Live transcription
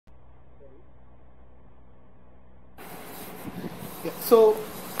So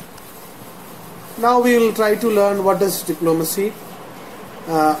now we will try to learn what is diplomacy,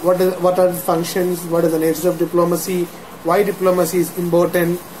 what are the functions, what is the nature of diplomacy, why diplomacy is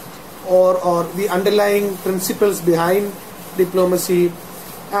important, or the underlying principles behind diplomacy,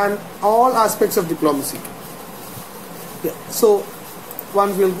 and all aspects of diplomacy. So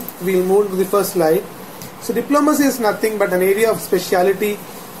once we'll move to the first slide. So diplomacy is nothing but an area of speciality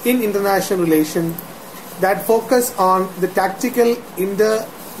in international relations that focus on the tactical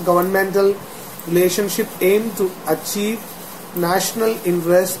inter-governmental relationship aimed to achieve national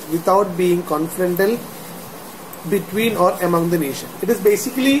interest without being confrontational between or among the nation. It is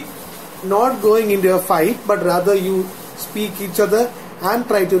basically not going into a fight, but rather you speak each other and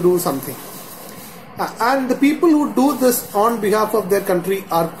try to do something. And the people who do this on behalf of their country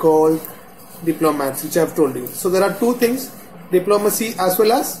are called diplomats, which I have told you. So there are two things, diplomacy as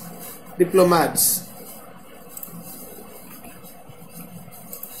well as diplomats.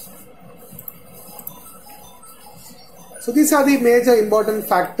 So these are the major important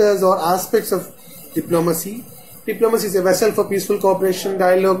factors or aspects of diplomacy. Diplomacy is a vessel for peaceful cooperation,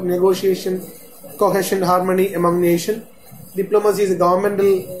 dialogue, negotiation, cohesion, harmony among nations. Diplomacy is a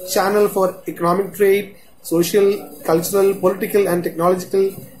governmental channel for economic trade, social, cultural, political and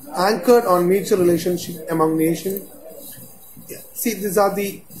technological, anchored on mutual relationship among nations. See, these are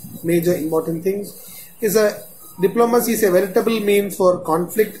the major important things. Diplomacy is a veritable means for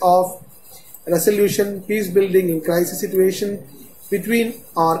conflict of resolution, peace building in crisis situation between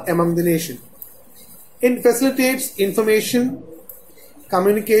or among the nation. It facilitates information,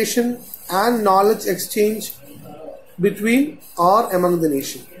 communication and knowledge exchange between or among the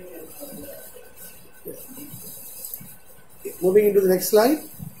nation. Moving into the next slide.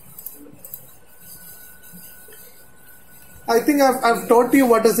 I think I've taught you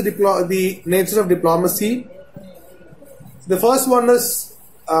what is the nature of diplomacy. The first one is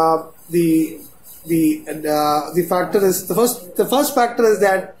the first factor is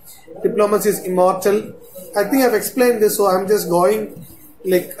that diplomacy is immortal. I think I've explained this, so I'm just going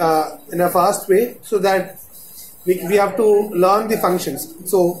like in a fast way so that we have to learn the functions.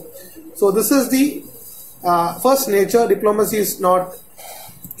 So this is the first nature. Diplomacy is not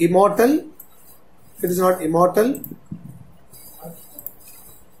immortal. It is not immortal.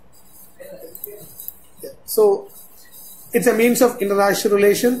 So it's a means of international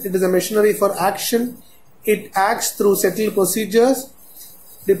relations. It is a machinery for action. It acts through settled procedures.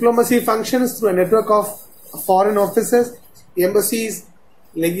 Diplomacy functions through a network of foreign offices, embassies,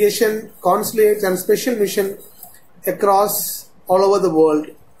 legation, consulates and special mission across all over the world,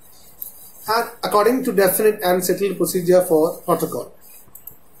 and according to definite and settled procedure for protocol.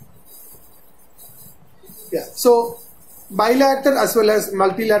 So bilateral as well as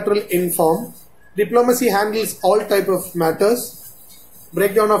multilateral in form. Diplomacy handles all type of matters.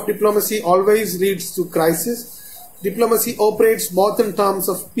 Breakdown of diplomacy always leads to crisis. Diplomacy operates both in terms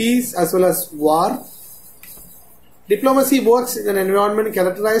of peace as well as war. Diplomacy works in an environment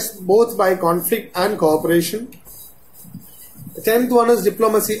characterized both by conflict and cooperation. The 10th one is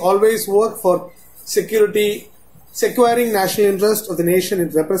diplomacy always work for security, securing national interest of the nation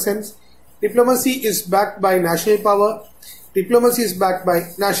it represents. Diplomacy is backed by national power. Diplomacy is backed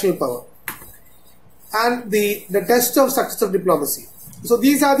by national power. And the test of success of diplomacy. So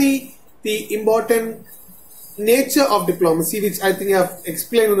these are the important nature of diplomacy, which I think I have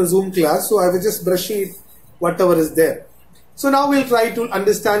explained in the Zoom class. So I was just brushing it, whatever is there. So now we'll try to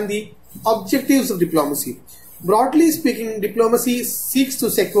understand the objectives of diplomacy. Broadly speaking, diplomacy seeks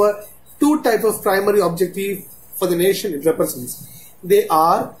to secure two types of primary objectives for the nation it represents. They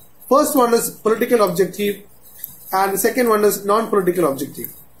are, first one is political objective and the second one is non-political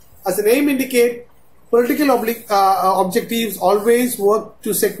objective. As the name indicates, political objectives always work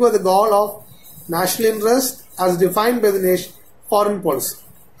to secure the goal of national interest as defined by the nation foreign policy.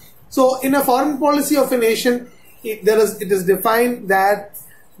 So in a foreign policy of a nation, it is defined that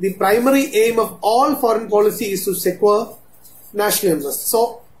the primary aim of all foreign policy is to secure national interest.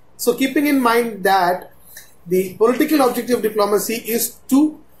 So keeping in mind that the political objective of diplomacy is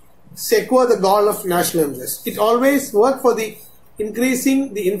to secure the goal of national interest. It always works for the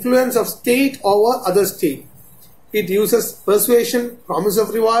increasing the influence of state over other state. It uses persuasion, promise of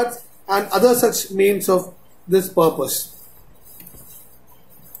rewards and other such means of this purpose.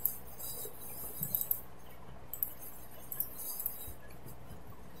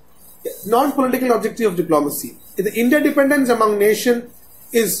 Non-political objective of diplomacy. The interdependence among nations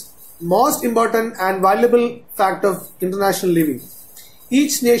is most important and valuable fact of international living.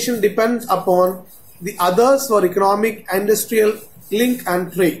 Each nation depends upon the others for economic, industrial link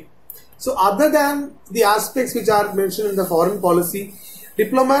and trade. So other than the aspects which are mentioned in the foreign policy,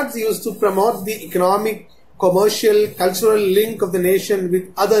 diplomats used to promote the economic, commercial, cultural link of the nation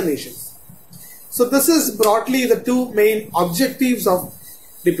with other nations. So this is broadly the two main objectives of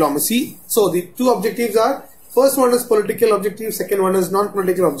diplomacy. So the two objectives are, first one is political objective, second one is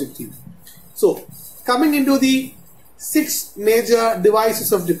non-political objective. So coming into the 6 major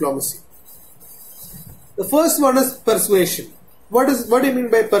devices of diplomacy. The first one is persuasion. What do you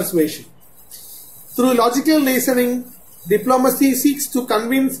mean by persuasion? Through logical reasoning, diplomacy seeks to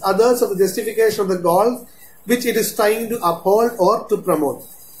convince others of the justification of the goals which it is trying to uphold or to promote.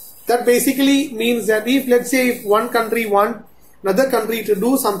 That basically means that if, let's say, if one country wants another country to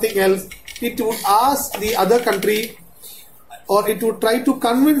do something else, it would ask the other country, or it would try to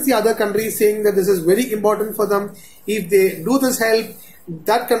convince the other country, saying that this is very important for them. If they do this help,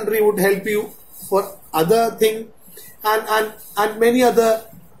 that country would help you for other thing, and many other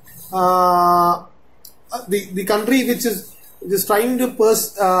the country which is just trying to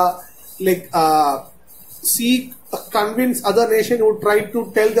convince other nation would try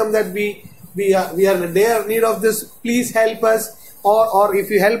to tell them that we are in dire need of this, please help us, or if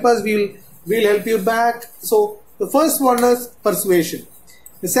you help us, we'll help you back. So the first one is persuasion.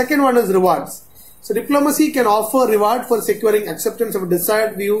 The second one is rewards. So diplomacy can offer reward for securing acceptance of a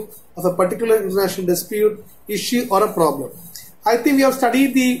desired view of a particular international dispute, issue, or a problem. I think we have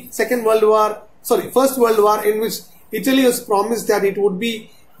studied the First World War, in which Italy was promised that it would be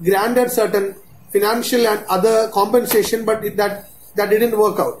granted certain financial and other compensation, but that didn't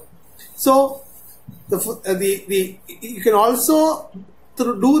work out. So you can also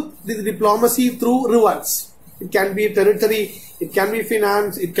do the diplomacy through rewards. It can be territory, it can be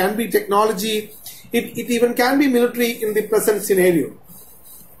finance, it can be technology, it even can be military in the present scenario.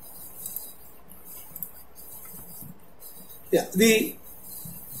 The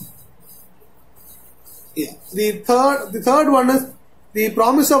third one is the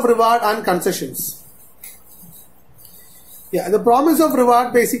promise of reward and concessions. The promise of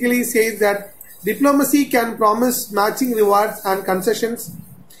reward basically says that diplomacy can promise matching rewards and concessions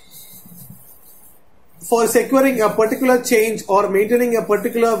for securing a particular change or maintaining a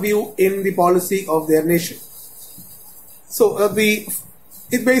particular view in the policy of their nation. So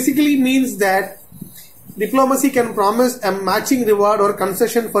it basically means that diplomacy can promise a matching reward or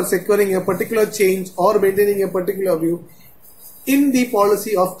concession for securing a particular change or maintaining a particular view in the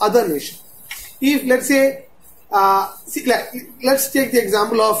policy of other nation. If, let's say, let's take the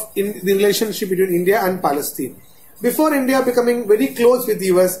example of the relationship between India and Palestine. Before India becoming very close with the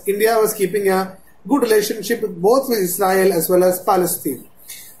US, India was keeping a good relationship both with Israel as well as Palestine.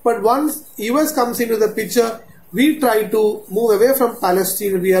 But once US comes into the picture, we try to move away from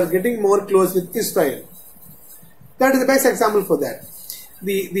Palestine. We are getting more close with Israel. That is the best example for that.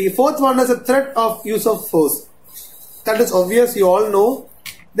 The fourth one is a threat of use of force. That is obvious. You all know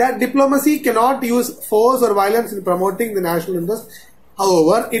that diplomacy cannot use force or violence in promoting the national interest.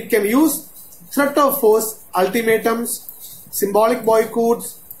 However, it can use threat of force, ultimatums, symbolic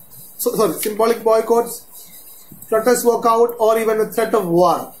boycotts, protest walkout, or even a threat of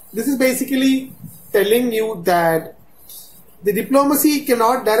war. This is basically telling you that the diplomacy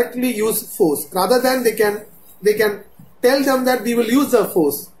cannot directly use force. Rather than they can tell them that we will use the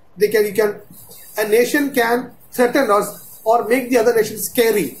force. A nation can threaten us or make the other nation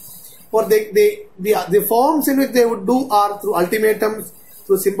scary. Or the forms in which they would do are through ultimatums,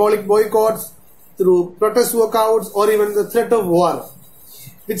 through symbolic boycotts, through protest walkouts, or even the threat of war,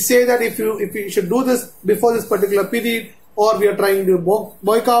 which say that if you should do this before this particular period, or we are trying to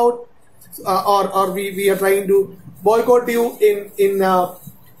boycott, or we are trying to boycott you in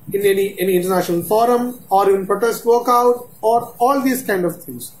any international forum, or in protest walkout, or all these kind of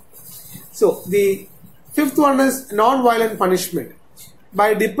things. So the fifth one is non-violent punishment.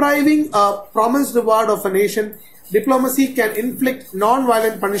 By depriving a promised reward of a nation, diplomacy can inflict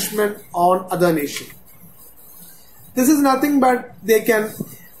non-violent punishment on other nation. This is nothing but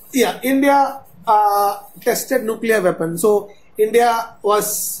India tested nuclear weapons. So India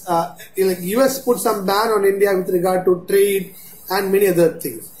was, US put some ban on India with regard to trade and many other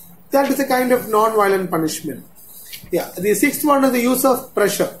things. That is a kind of non-violent punishment. The sixth one is the use of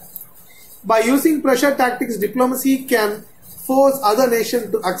pressure. By using pressure tactics, diplomacy can force other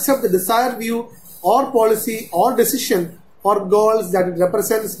nations to accept the desired view or policy or decision or goals that it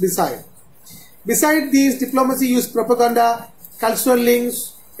represents beside. Besides these, diplomacy uses propaganda, cultural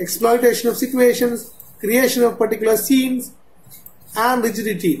links, exploitation of situations, creation of particular scenes, and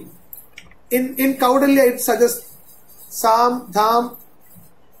rigidity. In Kautilya, it suggests Sam, Dham,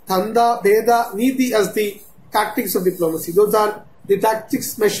 Dhanda, Bheda, Niti as the tactics of diplomacy. Those are the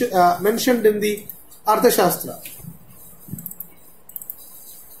tactics mentioned in the Arthashastra.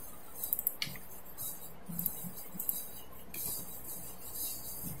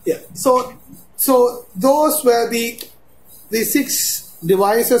 Yeah. So those were the 6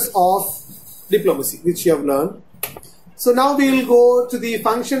 devices of diplomacy which you have learned. So now we will go to the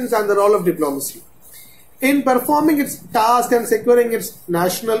functions and the role of diplomacy. In performing its task and securing its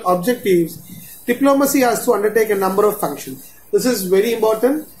national objectives, diplomacy has to undertake a number of functions. This is very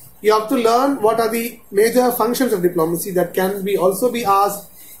important. You have to learn what are the major functions of diplomacy that can also be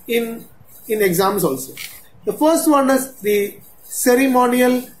asked in exams also. The first one is the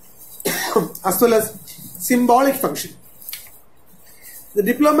ceremonial as well as symbolic function. The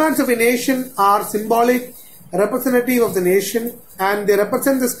diplomats of a nation are symbolic representative of the nation, and they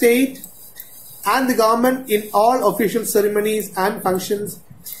represent the state and the government in all official ceremonies and functions,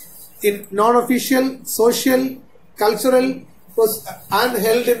 in non-official, social, cultural, and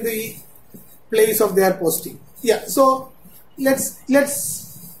held in the place of their posting. Yeah, so let's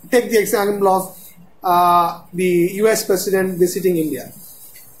take the example of the US President visiting India.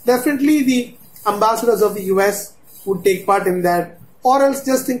 Definitely the ambassadors of the US would take part in that, or else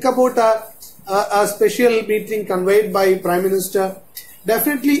just think about a special meeting conveyed by Prime Minister.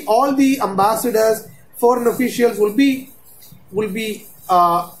 Definitely all the ambassadors, foreign officials will be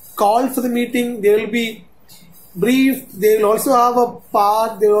called for the meeting. They will be briefed. They will also have a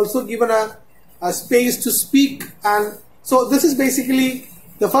part. They will also given a space to speak. And so this is basically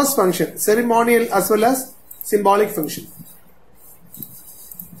the first function, ceremonial as well as symbolic function.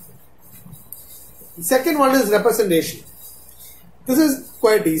 The second one is representation. This is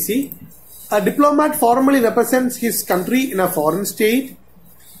quite easy. A diplomat formally represents his country in a foreign state.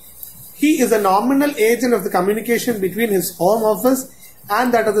 He is a nominal agent of the communication between his home office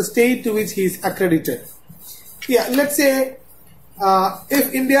and that of the state to which he is accredited. Yeah, let's say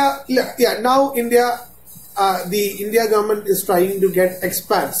if India, now India, the India government is trying to get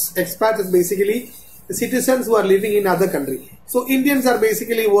expats. Expats is basically the citizens who are living in other country. So Indians are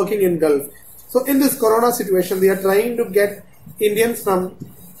basically working in Gulf. So in this corona situation, they are trying to get Indians from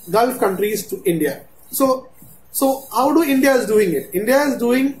Gulf countries to India. So how do India is doing it? India is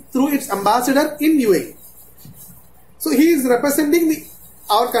doing through its ambassador in UAE. So he is representing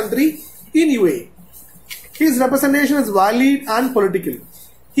our country in UAE. His representation is valid and political.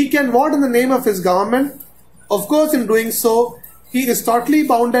 He can vote in the name of his government. Of course, in doing so, he is totally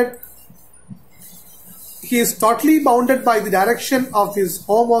bounded. He is totally bounded by the direction of his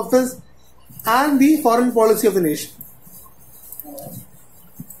home office and the foreign policy of the nation.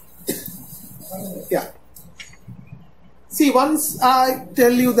 Yeah. See, once I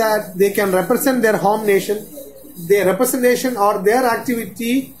tell you that they can represent their home nation, their representation or their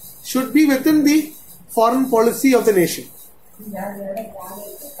activity should be within the foreign policy of the nation.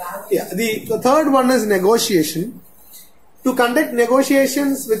 Yeah. The third one is negotiation. To conduct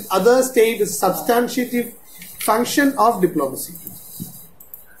negotiations with other states is substantive function of diplomacy.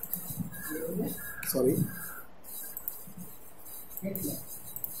 Sorry.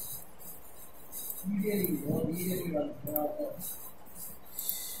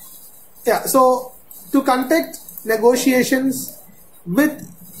 Yeah, so to conduct negotiations with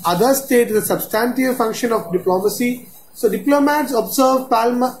other states is a substantive function of diplomacy. So diplomats observe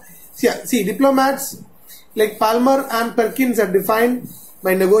Palmer. See, diplomats like Palmer and Perkins are defined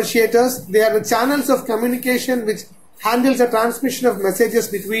by negotiators. They are the channels of communication which handles the transmission of messages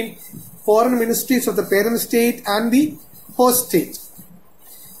between foreign ministries of the parent state and the host state.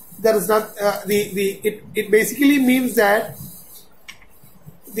 There is not it basically means that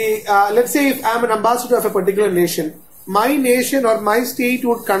let's say if I am an ambassador of a particular nation, my nation or my state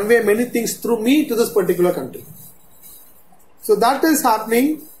would convey many things through me to this particular country. So that is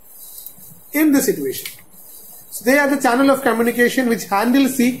happening in this situation. So they are the channel of communication which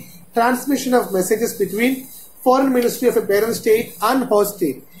handles the transmission of messages between foreign ministry of a parent state and host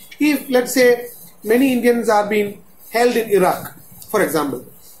state. If let's say many Indians are being held in Iraq, for example,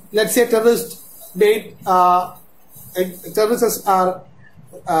 let's say terrorists are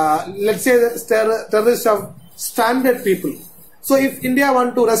let's say terrorists have stranded people. So if India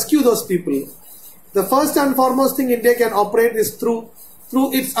want to rescue those people, the first and foremost thing India can operate is through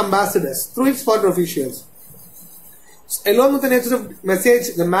its ambassadors, through its foreign officials. So along with the nature of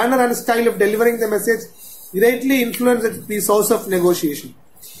message, the manner and style of delivering the message greatly influence the source of negotiation.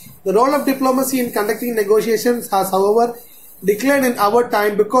 The role of diplomacy in conducting negotiations has, however, declined in our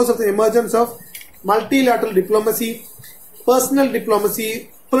time because of the emergence of multilateral diplomacy, personal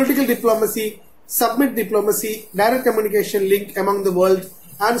diplomacy, political diplomacy, summit diplomacy, direct communication link among the world,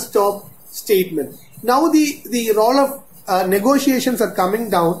 and stop statement. Now the role of negotiations are coming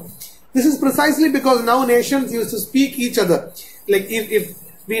down, this is precisely because now nations used to speak each other. Like if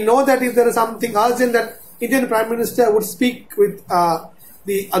we know that if there is something urgent, that Indian Prime Minister would speak with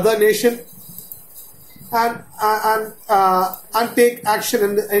the other nation and take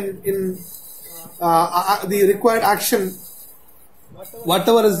action in the required action,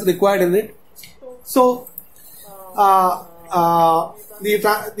 whatever is required in it. So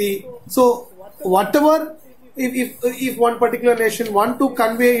whatever, if one particular nation want to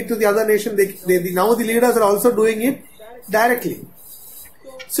convey it to the other nation, now the leaders are also doing it directly.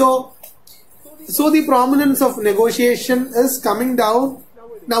 So the prominence of negotiation is coming down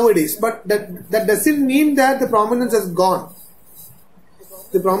nowadays, but that doesn't mean that the prominence has gone.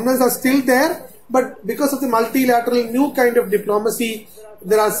 The prominence are still there, but because of the multilateral new kind of diplomacy,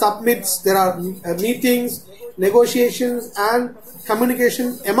 there are summits, there are meetings, negotiations and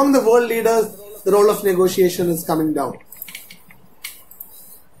communication among the world leaders. The role of negotiation is coming down.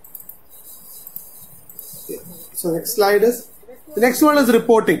 So next slide is, the next one is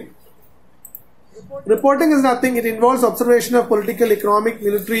reporting. Reporting is nothing. It involves observation of political, economic,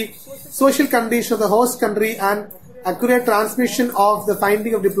 military, social conditions of the host country and accurate transmission of the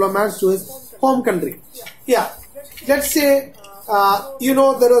finding of diplomats to his home country. Yeah, let's say there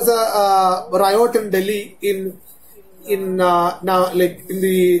was a riot in Delhi in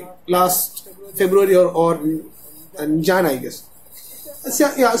the last February or in Jan, I guess. It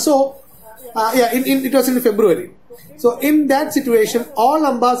was in February. So in that situation, all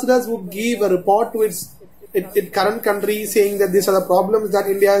ambassadors would give a report to its current country saying that these are the problems that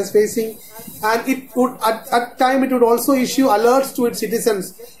India is facing, and it would at time it would also issue alerts to its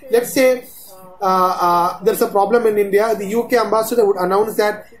citizens. Let's say there's a problem in India, the UK ambassador would announce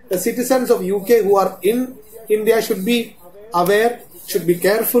that the citizens of UK who are in India should be aware, should be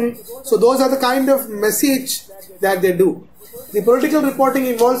careful. So those are the kind of message that they do. The political reporting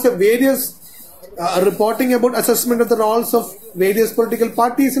involves a various reporting about assessment of the roles of various political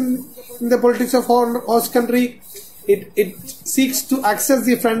parties in the politics of host country. It seeks to access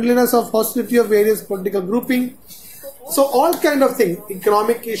the friendliness of hostility of various political grouping. So all kind of things,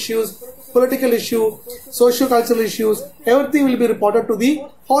 economic issues, political issue, socio-cultural issues, everything will be reported to the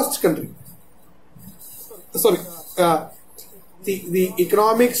host country. Sorry, the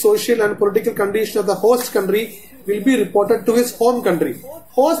economic, social and political condition of the host country will be reported to his home country.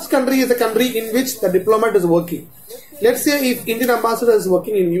 Host country is the country in which the diplomat is working. Let's say if Indian ambassador is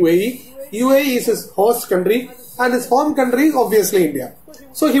working in UAE, UAE is his host country and his home country is obviously India.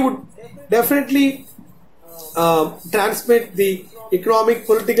 So he would definitely transmit the economic,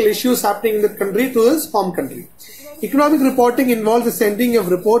 political issues happening in the country to his home country. Economic reporting involves the sending of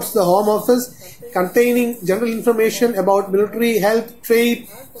reports to the Home Office containing general information about military, health, trade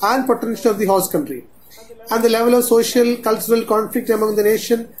and potential of the host country and the level of social, cultural conflict among the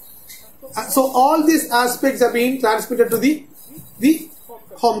nation. So all these aspects are being transmitted to the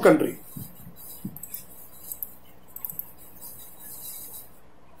home country.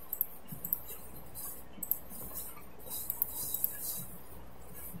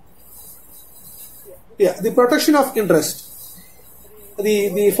 Yeah, the protection of interest.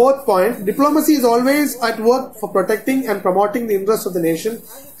 The fourth point, diplomacy is always at work for protecting and promoting the interests of the nation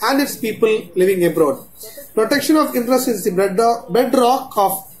and its people living abroad. Protection of interest is the bedrock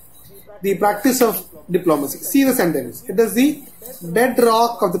of the practice of diplomacy. See the sentence. It is the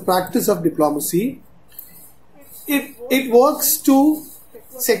bedrock of the practice of diplomacy. It works to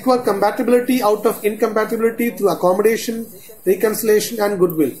secure compatibility out of incompatibility through accommodation, reconciliation and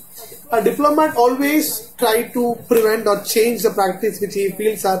goodwill. A diplomat always tries to prevent or change the practice which he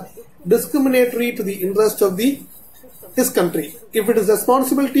feels are discriminatory to the interest of his country. If it is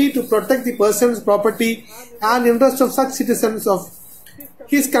responsibility to protect the person's property and interest of such citizens of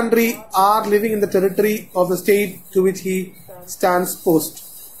his country are living in the territory of the state to which he stands post.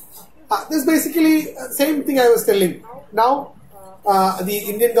 This is basically same thing I was telling. Now the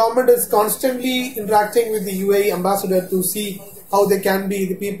Indian government is constantly interacting with the UAE ambassador to see how they can be,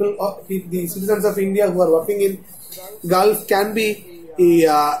 the people, the citizens of India who are working in Gulf can be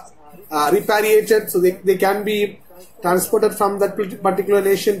repatriated, so they can be transported from that particular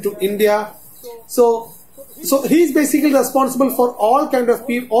nation to India. So he is basically responsible for all kind of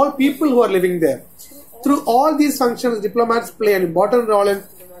all people who are living there. Through all these functions, diplomats play an important role in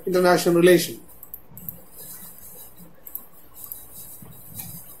international relations.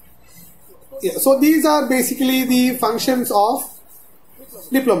 Yeah, so these are basically the functions of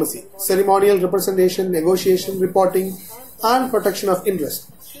diplomacy: ceremonial, representation, negotiation, reporting and protection of interest.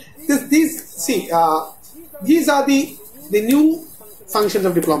 These are the new functions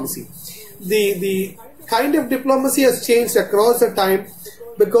of diplomacy. The kind of diplomacy has changed across the time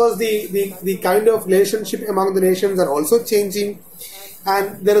because the kind of relationship among the nations are also changing, and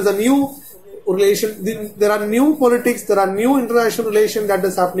there is a new relation, there are new politics, there are new international relations that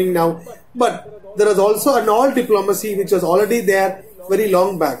is happening now, but there is also an old diplomacy which was already there very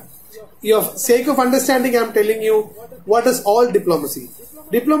long back. For sake of understanding, I am telling you what is all diplomacy.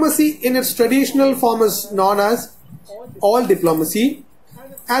 Diplomacy in its traditional form is known as all diplomacy,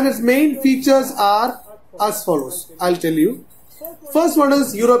 and its main features are as follows. I'll tell you. First one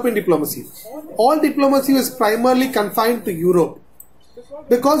is European diplomacy. All diplomacy was primarily confined to Europe,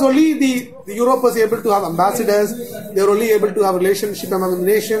 because only the Europe was able to have ambassadors. They were only able to have relationship among the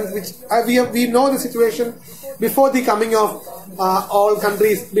nations, which we know the situation before the coming of all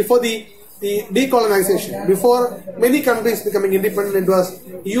countries, before the decolonization, before many countries becoming independent. It was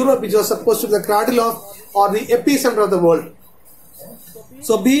Europe which was supposed to be the cradle of or the epicenter of the world.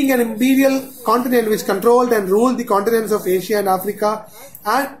 So being an imperial continent which controlled and ruled the continents of Asia and Africa,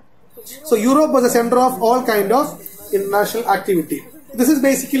 and so Europe was the center of all kind of international activity. This is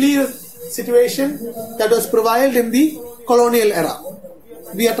basically a situation that was prevailed in the colonial era.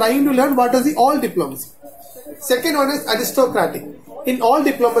 We are trying to learn what is the all diplomacy. Second one is aristocratic. In all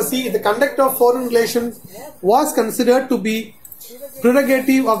diplomacy, the conduct of foreign relations was considered to be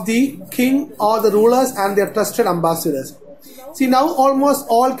prerogative of the king or the rulers and their trusted ambassadors. See, now almost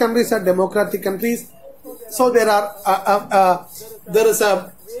all countries are democratic countries, so there is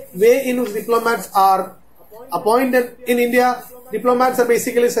a way in which diplomats are appointed. In India, diplomats are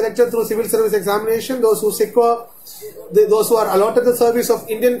basically selected through civil service examination. Those who secure, those who are allotted the service of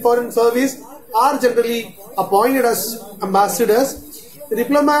Indian Foreign Service are generally appointed as ambassadors. The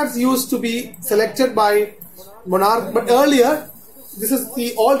diplomats used to be selected by monarch, but earlier, this is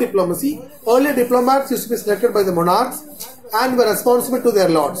the all diplomacy. Earlier diplomats used to be selected by the monarchs and were responsible to their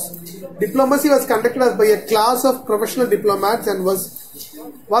lords. Diplomacy was conducted by a class of professional diplomats and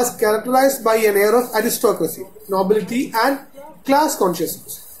was characterized by an air of aristocracy, nobility and class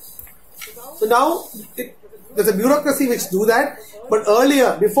consciousness. So now there's a bureaucracy which do that, but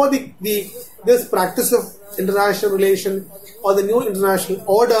earlier, before this practice of international relation or the new international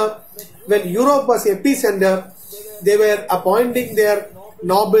order, when Europe was epicenter, they were appointing their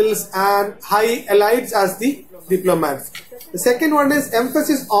nobles and high elites as the diplomats. The second one is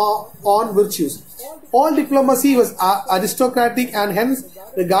emphasis on virtues. All diplomacy was aristocratic and hence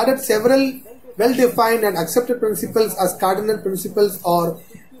regarded several well-defined and accepted principles as cardinal principles or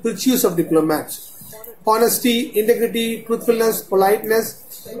virtues of diplomats. Honesty, integrity, truthfulness,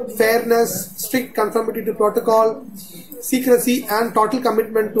 politeness, fairness, strict conformity to protocol, secrecy and total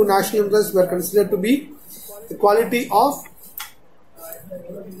commitment to national interests were considered to be the quality of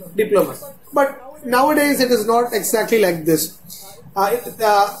diplomats. But nowadays it is not exactly like this.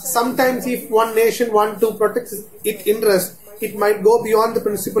 Sometimes if one nation wants to protect its interest, it might go beyond the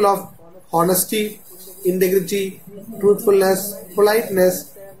principle of honesty, integrity, truthfulness, politeness,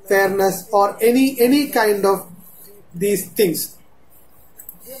 fairness, or any kind of these things.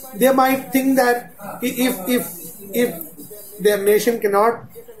 They might think that if their nation cannot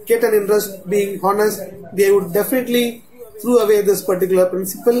get an interest being honest, they would definitely throw away this particular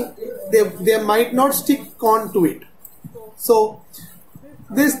principle. They might not stick on to it. So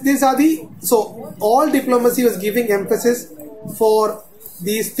all diplomacy was giving emphasis for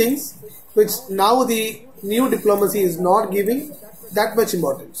these things, which now the new diplomacy is not giving that much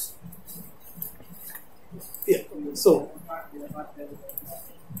importance. Yeah. So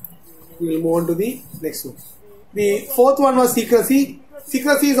we will move on to the next one. The fourth one was secrecy.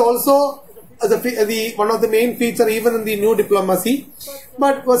 Secrecy is also one of the main features even in the new diplomacy,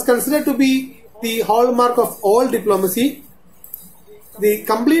 but was considered to be the hallmark of all diplomacy. The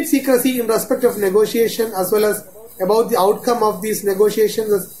complete secrecy in respect of negotiation as well as about the outcome of these negotiations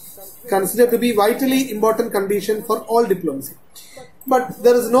is considered to be vitally important condition for all diplomacy. But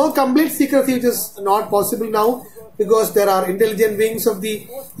there is no complete secrecy which is not possible now, because there are intelligent wings of the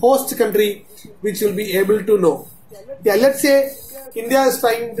host country which will be able to know. Yeah, let's say India is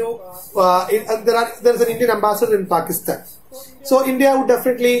trying to, there is an Indian ambassador in Pakistan. So India would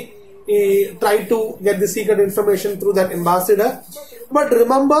definitely try to get the secret information through that ambassador. But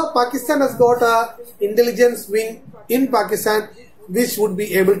remember, Pakistan has got a intelligence wing in Pakistan which would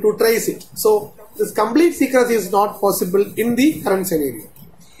be able to trace it. So this complete secrecy is not possible in the current scenario.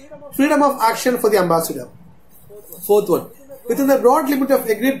 Freedom of action for the ambassador. Fourth one. Within the broad limit of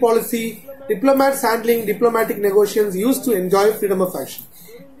agreed policy, diplomats handling diplomatic negotiations used to enjoy freedom of action.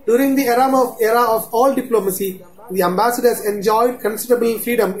 During the era of all diplomacy, the ambassadors enjoyed considerable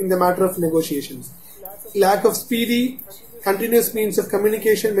freedom in the matter of negotiations. Lack of speedy, continuous means of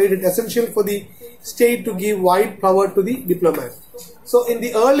communication made it essential for the state to give wide power to the diplomat. So in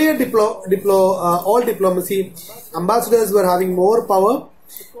the earlier all diplomacy, ambassadors were having more power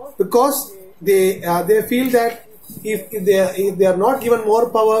because they feel that if they are not given more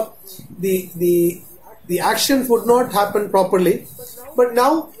power, the actions would not happen properly. But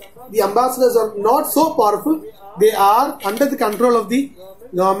now the ambassadors are not so powerful. They are under the control of the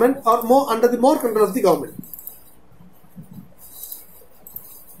government, or under the more control of the government.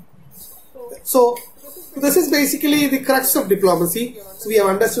 So this is basically the crux of diplomacy. So we have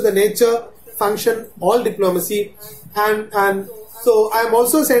understood the nature, function, all diplomacy, and so I am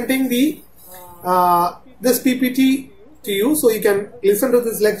also sending the this PPT to you, so you can listen to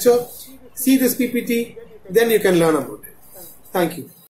this lecture, see this PPT, then you can learn about it. Thank you.